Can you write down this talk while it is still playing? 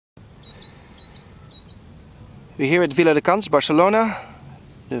We're here at Viladecans, Barcelona,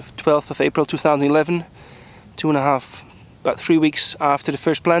 the 12th of April 2011, about 3 weeks after the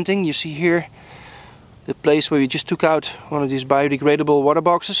first planting. You see here the place where we just took out one of these biodegradable water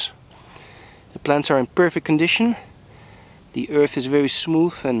boxes. The plants are in perfect condition. The earth is very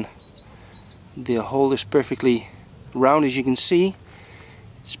smooth and the hole is perfectly round, as you can see.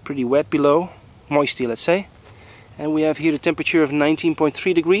 It's pretty wet below, moisty let's say. And we have here the temperature of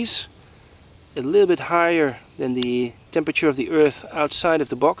 19.3 degrees. A little bit higher than the temperature of the earth outside of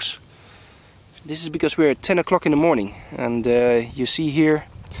the box. This is because we're at 10 o'clock in the morning, and you see here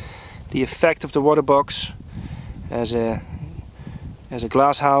the effect of the water box as a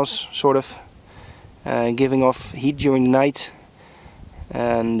glass house, sort of, giving off heat during the night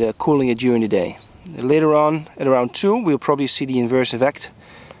and cooling it during the day. Later on, at around 2, we'll probably see the inverse effect,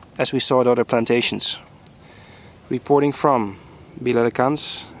 as we saw at other plantations. Reporting from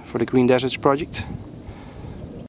Viladecans for the Green Deserts project.